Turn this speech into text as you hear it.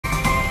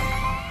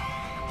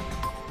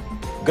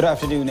Good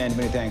afternoon and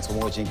many thanks for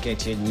watching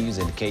KTN News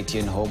and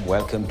KTN Home.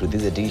 Welcome to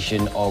this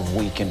edition of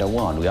Weekend at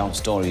One. We have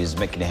stories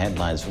making the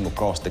headlines from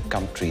across the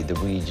country, the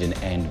region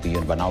and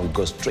beyond. But now we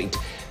go straight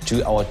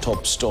to our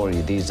top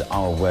story this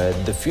hour, where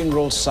the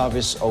funeral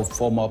service of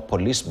former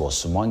police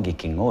boss Mwangi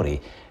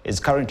Kingori is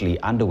currently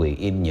underway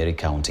in Nyeri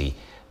County.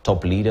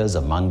 Top leaders,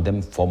 among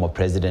them former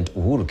President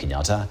Uhuru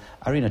Kenyatta,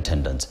 are in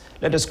attendance.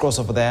 Let us cross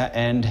over there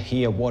and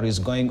hear what is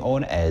going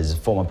on as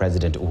former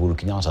President Uhuru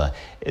Kenyatta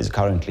is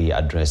currently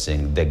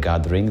addressing the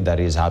gathering that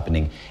is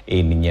happening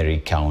in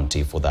Nyeri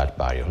County for that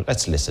burial.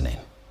 Let's listen in.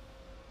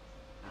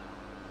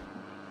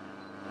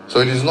 So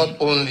it is not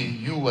only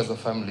you as a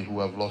family who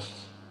have lost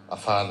a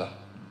father,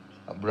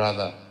 a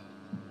brother,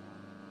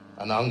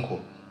 an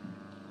uncle,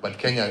 but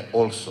Kenya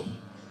also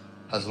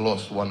has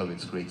lost one of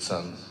its great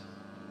sons.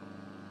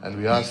 And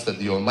we ask that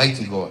the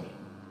Almighty God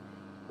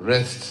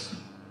rests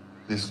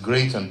this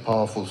great and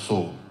powerful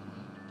soul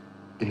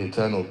in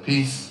eternal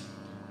peace,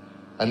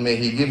 and may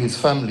he give his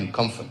family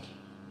comfort.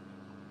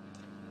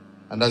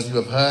 And as you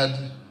have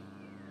heard,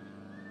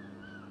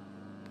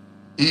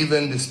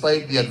 even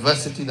despite the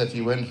adversity that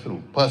he went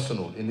through,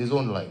 personal, in his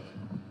own life,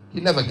 he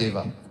never gave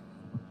up.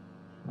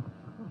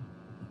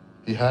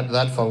 He had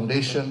that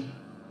foundation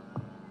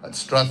at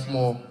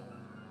Strathmore,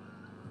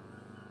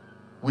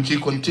 which he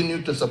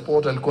continued to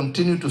support and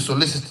continued to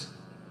solicit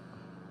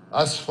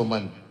us for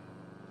money.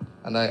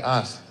 And I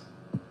ask,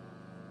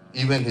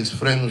 even his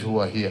friends who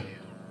are here,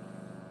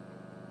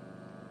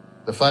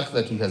 the fact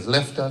that he has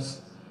left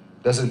us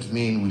doesn't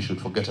mean we should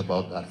forget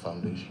about that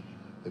foundation.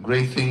 The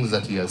great things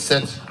that he has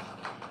set,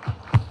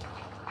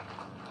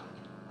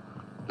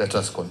 let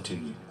us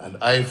continue. And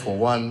I, for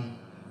one,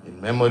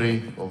 in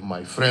memory of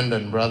my friend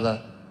and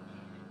brother,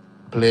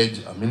 pledge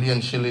 $1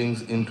 million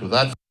shillings into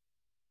that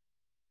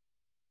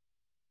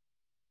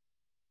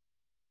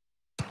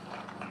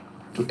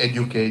to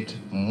educate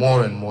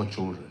more and more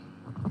children.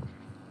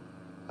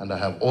 And I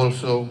have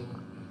also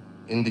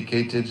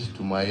indicated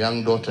to my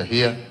young daughter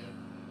here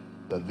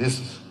that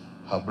this,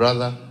 her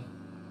brother,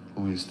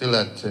 who is still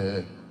at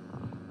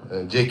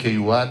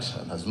JKU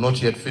and has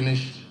not yet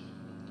finished,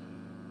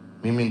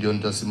 mimi ndio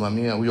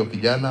nitasimamia huyo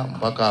kijana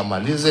mpaka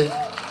amalize,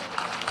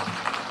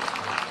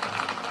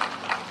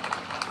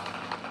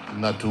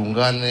 na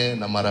tuungane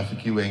na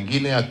marafiki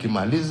wengine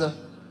akimaliza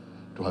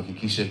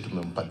tuhakikishe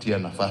tumempatia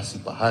nafasi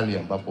pahali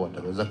ambapo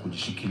wataweza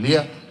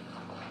kujishikilia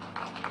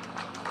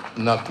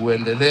na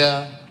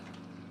kuendelea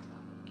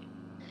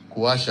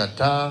kuwasha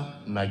taa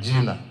na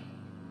jina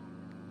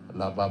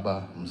la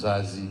baba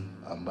mzazi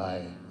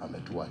ambaye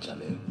ametuacha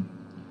leo.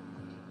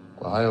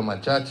 Kwa hayo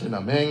machache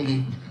na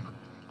mengi,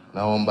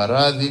 naomba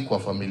radhi kwa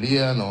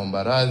familia,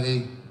 naomba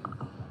radhi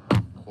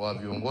kwa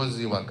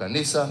viongozi wa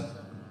kanisa.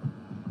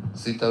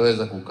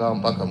 Sitaweza kukaa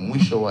mpaka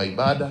mwisho wa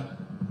ibada,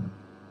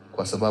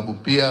 kwa sababu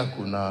pia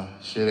kuna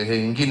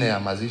sherehe nyingine ya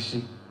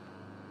mazishi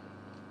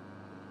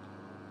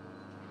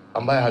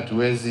ambaye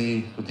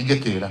hatuwezi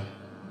kutigetera.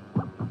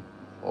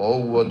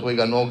 Oguo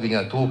twiga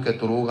nginya tuke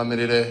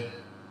turugamirire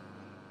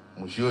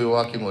muci uyu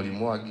wa Kingori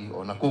Mwangi,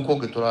 ona kuko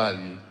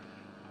giturathi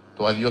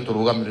twathio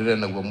turugamirire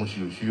naguo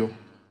muci ucio.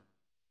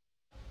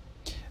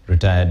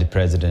 Retired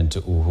President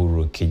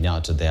Uhuru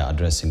Kenyatta there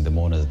addressing the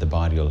mourners at the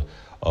burial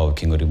of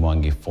Kingori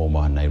Mwangi,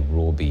 former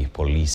Nairobi police